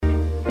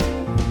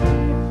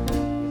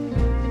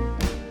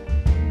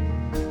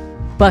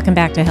Welcome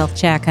back to Health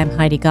Check. I'm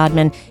Heidi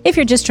Godman. If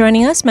you're just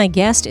joining us, my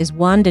guest is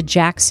Wanda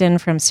Jackson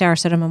from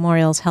Sarasota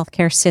Memorial's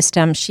healthcare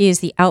system. She is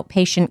the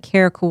outpatient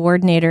care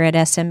coordinator at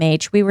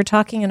SMH. We were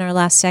talking in our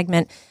last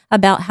segment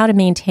about how to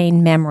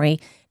maintain memory.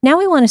 Now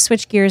we want to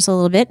switch gears a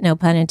little bit, no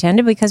pun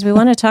intended, because we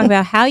want to talk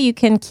about how you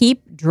can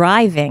keep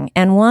driving.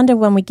 And Wanda,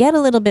 when we get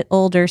a little bit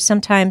older,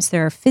 sometimes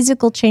there are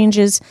physical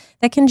changes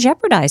that can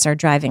jeopardize our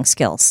driving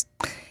skills.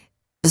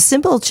 The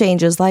simple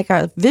changes like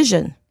our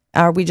vision.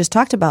 We just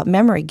talked about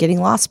memory,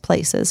 getting lost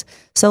places.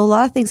 So a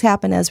lot of things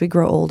happen as we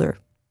grow older.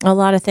 A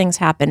lot of things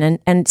happen,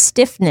 and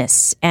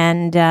stiffness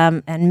and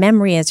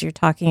memory, as you're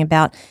talking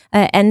about,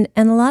 and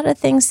a lot of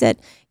things that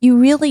you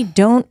really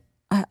don't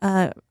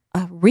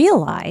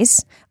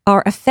realize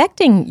are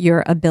affecting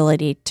your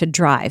ability to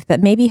drive.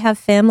 But maybe have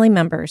family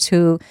members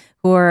who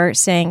are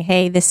saying,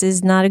 "Hey, this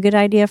is not a good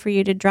idea for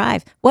you to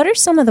drive." What are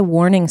some of the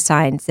warning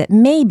signs that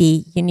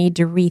maybe you need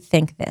to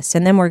rethink this?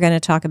 And then we're going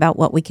to talk about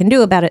what we can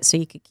do about it so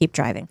you can keep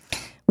driving.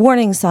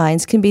 Warning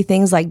signs can be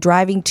things like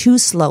driving too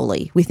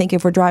slowly. We think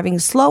if we're driving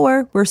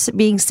slower, we're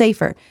being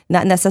safer.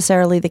 Not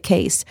necessarily the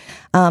case.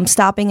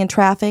 Stopping in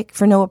traffic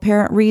for no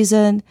apparent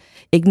reason,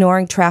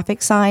 ignoring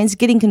traffic signs,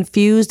 getting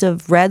confused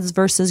of reds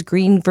versus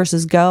green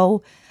versus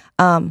go,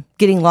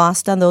 getting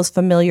lost on those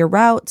familiar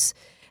routes,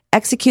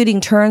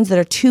 executing turns that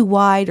are too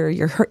wide, or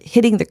you're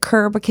hitting the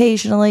curb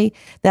occasionally.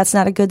 That's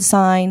not a good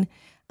sign.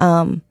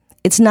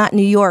 It's not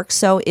New York,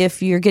 so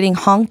if you're getting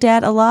honked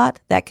at a lot,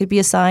 that could be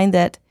a sign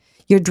that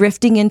you're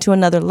drifting into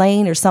another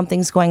lane or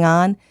something's going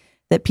on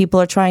that people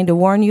are trying to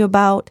warn you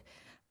about.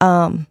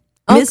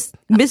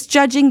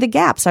 Misjudging the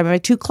gaps. Am I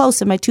too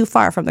close? Am I too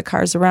far from the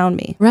cars around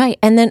me? Right.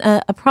 And then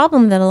a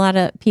problem that a lot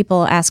of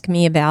people ask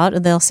me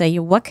about, they'll say,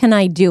 what can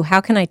I do? How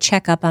can I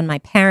check up on my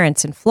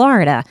parents in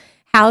Florida?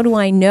 How do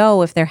I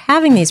know if they're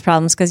having these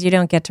problems? Because you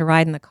don't get to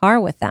ride in the car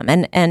with them.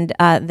 And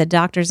the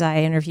doctors I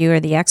interview or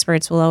the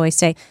experts will always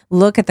say,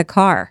 look at the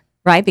car.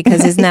 Right?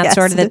 Because isn't that Yes.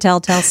 sort of the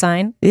telltale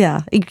sign?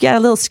 Yeah. You get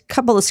a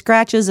couple of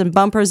scratches and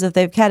bumpers. If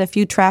they've had a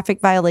few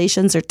traffic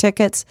violations or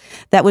tickets,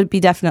 that would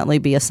definitely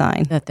be a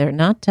sign. That they're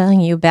not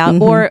telling you about.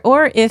 Mm-hmm.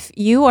 Or if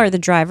you are the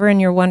driver and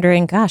you're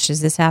wondering, gosh,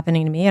 is this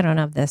happening to me? I don't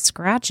have the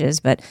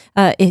scratches. But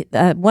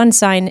one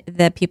sign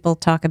that people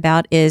talk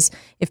about is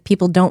if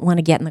people don't want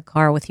to get in the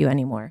car with you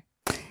anymore.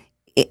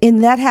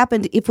 And that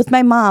happened with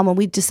my mom when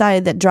we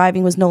decided that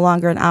driving was no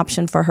longer an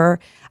option for her.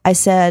 I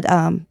said,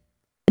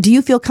 do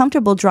you feel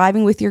comfortable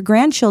driving with your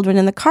grandchildren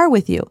in the car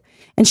with you?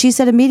 And she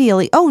said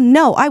immediately, oh,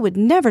 no, I would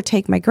never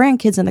take my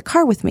grandkids in the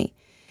car with me.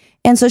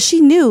 And so she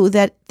knew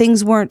that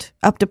things weren't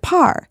up to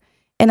par.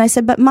 And I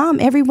said, but Mom,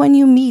 everyone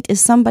you meet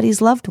is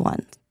somebody's loved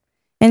one.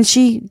 And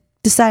she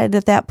decided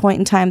at that point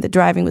in time that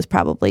driving was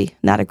probably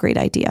not a great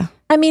idea.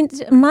 I mean,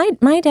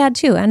 my dad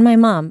too, and my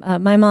mom.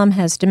 My mom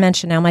has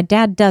dementia now. My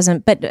dad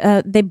doesn't, but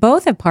they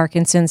both have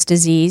Parkinson's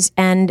disease.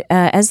 And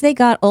as they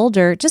got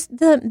older, just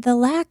the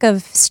lack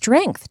of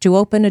strength to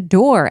open a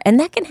door, and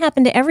that can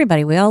happen to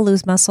everybody. We all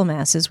lose muscle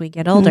mass as we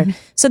get older. Mm-hmm.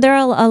 So there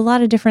are a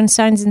lot of different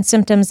signs and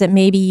symptoms that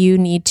maybe you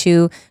need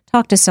to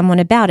talk to someone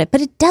about it.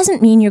 But it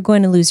doesn't mean you're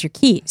going to lose your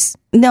keys.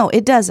 No,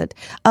 it doesn't.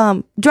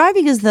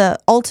 Driving is the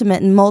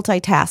ultimate in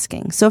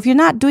multitasking. So if you're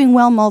not doing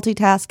well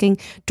multitasking,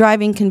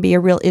 driving can be a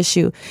real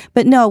issue.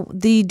 But no,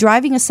 the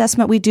driving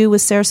assessment we do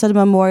with Sarasota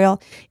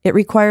Memorial, it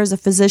requires a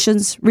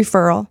physician's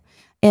referral.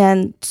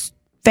 And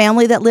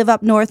family that live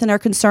up north and are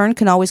concerned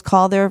can always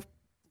call their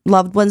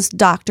loved one's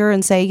doctor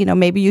and say,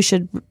 maybe you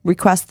should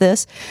request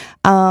this.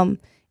 And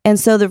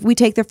so we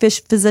take their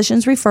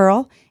physician's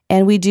referral,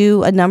 and we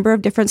do a number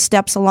of different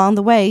steps along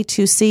the way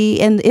to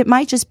see, and it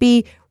might just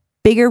be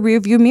bigger rear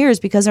view mirrors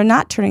because they're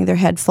not turning their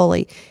head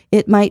fully.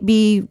 It might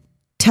be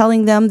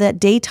telling them that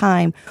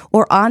daytime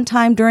or on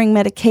time during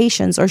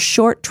medications or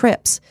short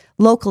trips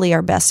locally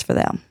are best for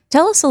them.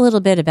 Tell us a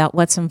little bit about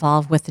what's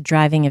involved with the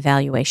driving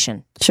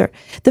evaluation. Sure.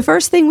 The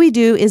first thing we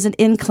do is an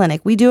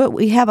in-clinic.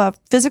 We have a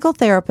physical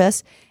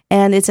therapist,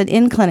 and it's an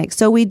in-clinic.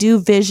 So we do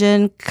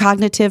vision,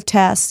 cognitive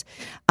tests,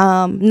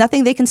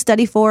 nothing they can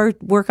study for,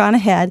 work on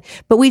ahead,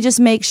 but we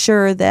just make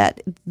sure that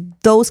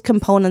those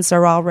components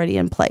are already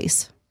in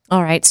place.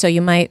 All right, so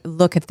you might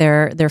look at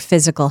their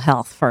physical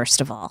health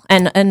first of all,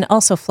 and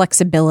also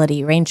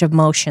flexibility, range of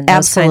motion, those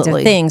Absolutely. kinds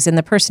of things. And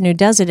the person who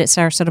does it at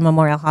Sarasota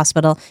Memorial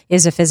Hospital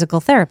is a physical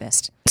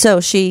therapist.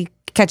 So she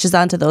catches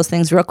on to those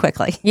things real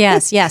quickly.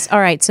 Yes. All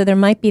right, so there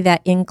might be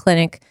that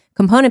in-clinic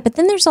component, but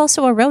then there's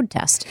also a road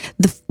test.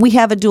 We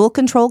have a dual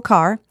control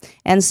car,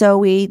 and so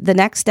the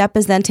next step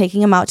is then taking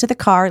them out to the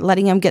car,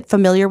 letting them get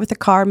familiar with the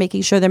car,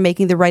 making sure they're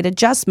making the right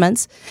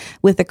adjustments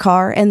with the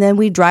car, and then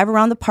we drive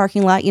around the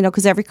parking lot,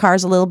 because every car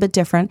is a little bit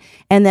different,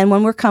 and then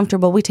when we're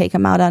comfortable, we take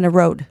them out on a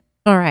road.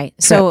 All right,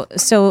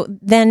 so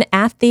then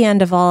at the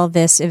end of all of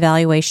this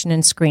evaluation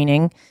and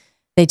screening,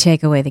 They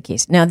take away the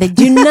keys. No, they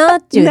do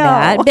not do No.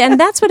 that. And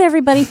that's what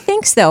everybody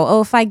thinks, though.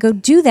 Oh, if I go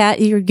do that,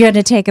 you're going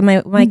to take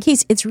my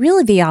keys. It's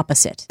really the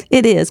opposite.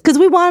 It is, because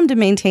we want them to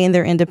maintain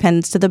their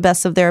independence to the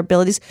best of their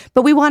abilities,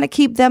 but we want to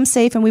keep them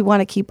safe and we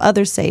want to keep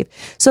others safe.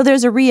 So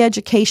there's a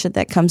re-education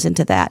that comes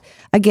into that.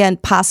 Again,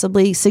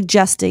 possibly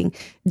suggesting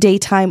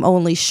daytime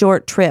only,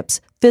 short trips,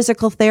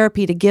 physical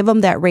therapy to give them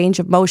that range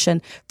of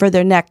motion for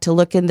their neck to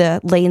look in the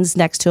lanes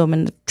next to them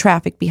and the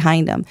traffic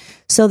behind them.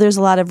 So there's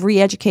a lot of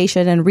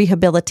re-education and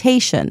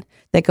rehabilitation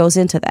that goes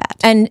into that.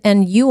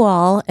 And you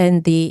all,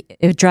 in the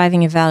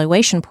driving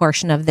evaluation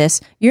portion of this,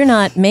 you're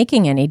not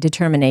making any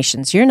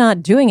determinations. You're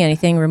not doing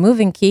anything,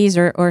 removing keys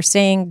or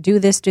saying, do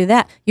this, do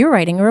that. You're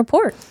writing a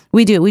report.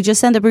 We do. We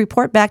just send a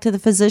report back to the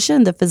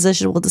physician. The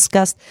physician will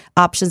discuss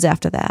options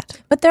after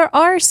that. But there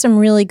are some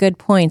really good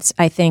points,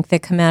 I think,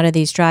 that come out of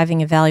these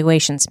driving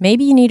evaluations.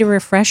 Maybe you need a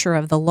refresher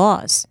of the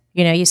laws.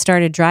 You know, you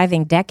started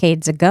driving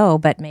decades ago,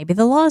 but maybe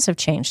the laws have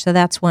changed. So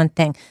that's one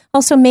thing.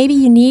 Also, maybe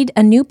you need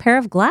a new pair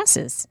of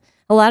glasses.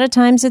 A lot of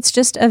times it's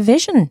just a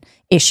vision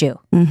issue.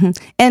 Mm-hmm.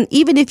 And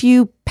even if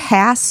you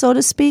pass, so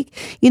to speak,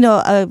 you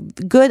know, a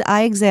good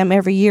eye exam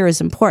every year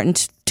is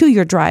important to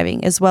your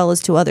driving as well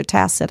as to other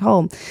tasks at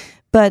home.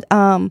 But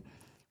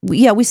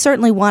we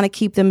certainly want to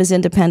keep them as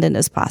independent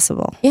as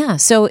possible. Yeah,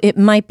 so it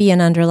might be an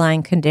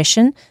underlying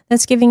condition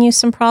that's giving you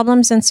some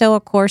problems. And so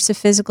a course of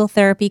physical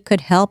therapy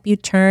could help you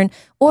turn.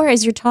 Or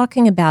as you're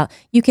talking about,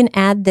 you can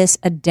add this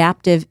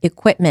adaptive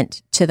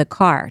equipment to the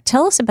car.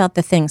 Tell us about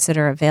the things that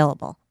are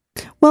available.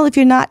 Well, if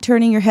you're not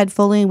turning your head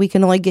fully and we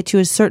can only get to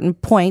a certain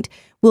point,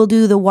 we'll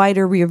do the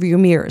wider rear view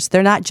mirrors.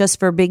 They're not just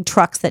for big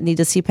trucks that need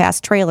to see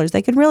past trailers.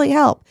 They can really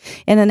help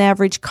in an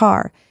average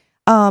car.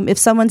 If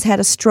someone's had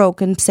a stroke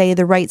and say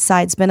the right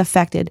side's been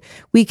affected,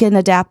 we can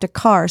adapt a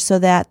car so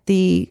that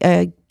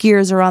the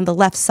gears are on the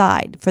left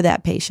side for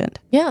that patient.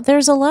 Yeah,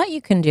 there's a lot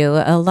you can do.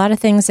 A lot of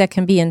things that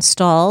can be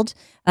installed.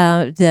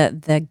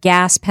 The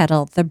gas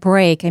pedal, the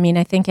brake. I mean,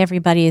 I think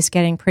everybody is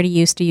getting pretty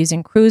used to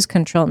using cruise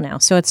control now.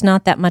 So it's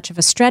not that much of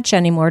a stretch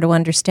anymore to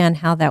understand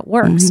how that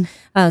works.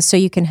 Mm-hmm. So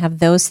you can have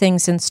those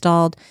things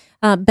installed.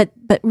 But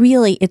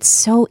really, it's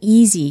so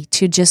easy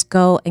to just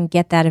go and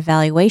get that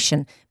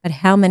evaluation. But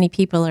how many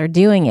people are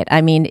doing it? I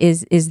mean,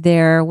 is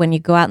there, when you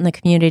go out in the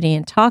community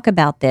and talk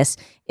about this,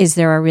 is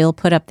there a real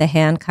put up the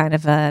hand kind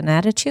of an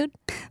attitude?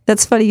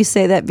 That's funny you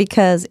say that,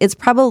 because it's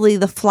probably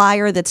the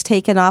flyer that's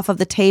taken off of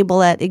the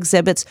table at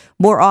exhibits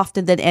more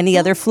often than any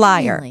other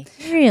flyer.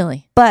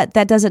 Really? But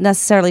that doesn't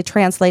necessarily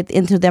translate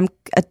into them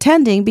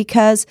attending,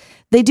 because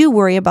they do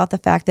worry about the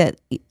fact that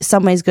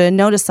somebody's going to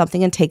notice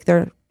something and take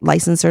their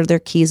license or their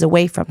keys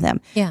away from them,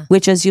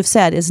 which, as you've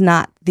said, is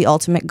not the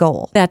ultimate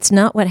goal. That's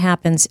not what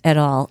happens at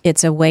all.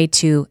 It's a way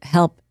to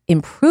help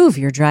improve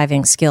your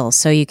driving skills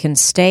so you can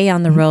stay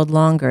on the road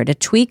longer, to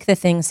tweak the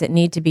things that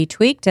need to be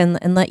tweaked and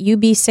let you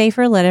be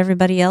safer, let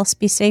everybody else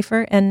be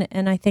safer. And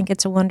I think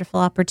it's a wonderful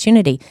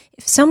opportunity.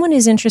 If someone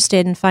is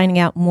interested in finding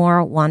out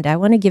more, Wanda, I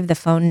want to give the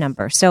phone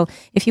number. So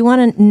if you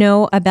want to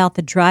know about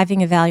the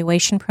driving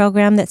evaluation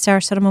program that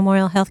Sarasota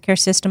Memorial Healthcare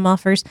System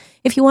offers,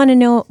 if you want to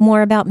know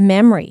more about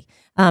memory,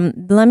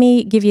 let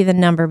me give you the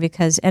number,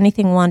 because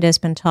anything Wanda has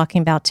been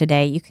talking about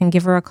today, you can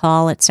give her a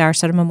call at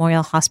Sarasota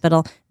Memorial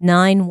Hospital,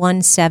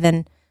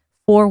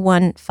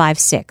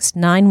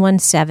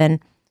 917-4156,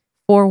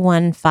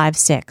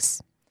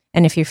 917-4156.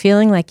 And if you're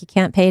feeling like you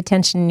can't pay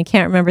attention and you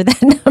can't remember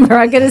that number,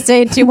 I'm going to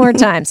say it 2 more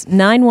times,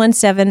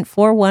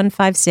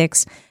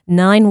 917-4156,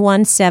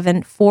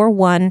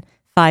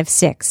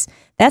 917-4156.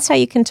 That's how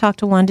you can talk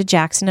to Wanda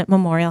Jackson at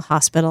Memorial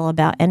Hospital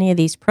about any of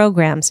these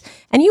programs.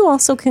 And you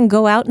also can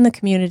go out in the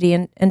community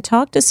and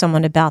talk to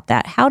someone about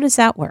that. How does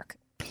that work?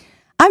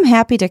 I'm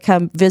happy to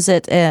come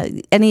visit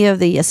any of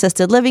the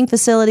assisted living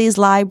facilities,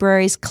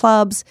 libraries,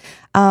 clubs,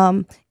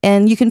 and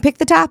you can pick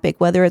the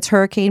topic, whether it's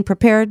hurricane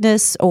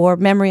preparedness or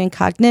memory and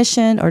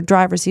cognition or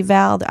driver's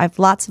eval. I have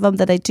lots of them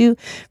that I do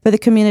for the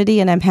community,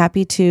 and I'm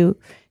happy to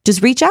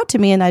just reach out to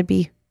me and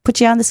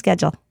put you on the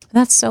schedule.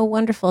 That's so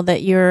wonderful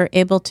that you're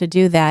able to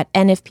do that.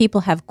 And if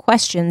people have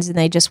questions and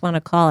they just want to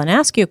call and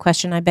ask you a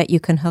question, I bet you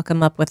can hook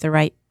them up with the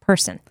right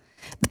person.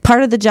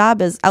 Part of the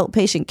job as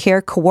outpatient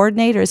care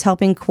coordinator is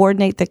helping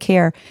coordinate the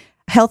care.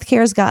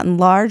 Healthcare has gotten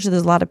large.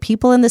 There's a lot of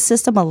people in the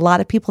system, a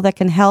lot of people that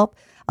can help,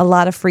 a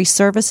lot of free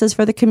services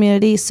for the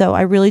community. So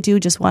I really do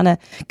just want to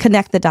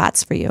connect the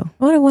dots for you.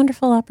 What a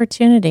wonderful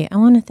opportunity. I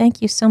want to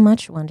thank you so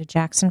much, Wanda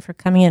Jackson, for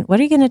coming in. What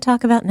are you going to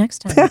talk about next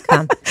time you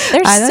come?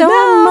 There's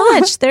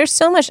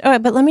so much. All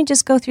right, but let me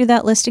just go through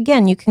that list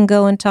again. You can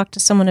go and talk to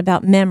someone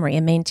about memory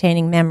and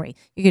maintaining memory.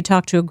 You could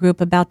talk to a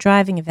group about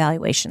driving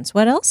evaluations.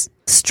 What else?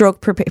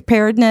 Stroke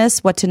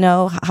preparedness, what to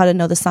know, how to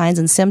know the signs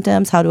and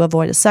symptoms, how to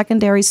avoid a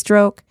secondary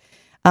stroke,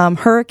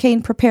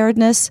 hurricane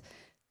preparedness.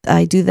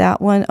 I do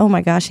that one. Oh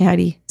my gosh,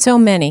 Heidi. So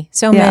many.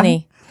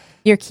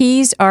 Your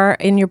keys are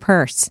in your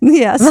purse.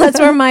 Yes. That's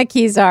where my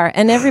keys are.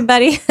 And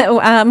everybody,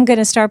 I'm going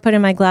to start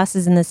putting my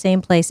glasses in the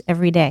same place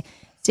every day.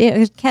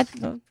 See,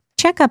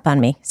 check up on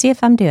me. See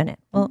if I'm doing it.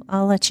 Well,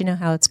 I'll let you know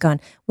how it's going.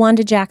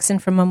 Wanda Jackson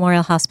from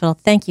Memorial Hospital,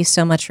 thank you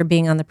so much for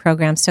being on the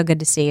program. So good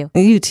to see you.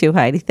 You too,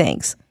 Heidi.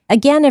 Thanks.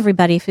 Again,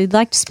 everybody, if you'd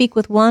like to speak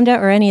with Wanda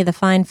or any of the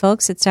fine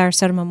folks at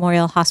Sarasota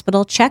Memorial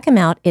Hospital, check them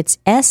out. It's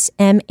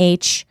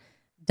smh.com,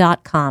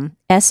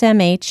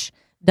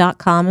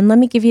 smh.com. And let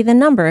me give you the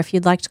number if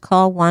you'd like to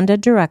call Wanda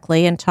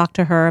directly and talk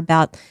to her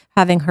about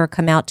having her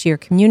come out to your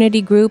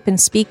community group and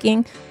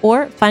speaking,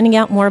 or finding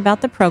out more about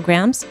the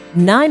programs,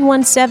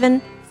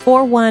 917-4156.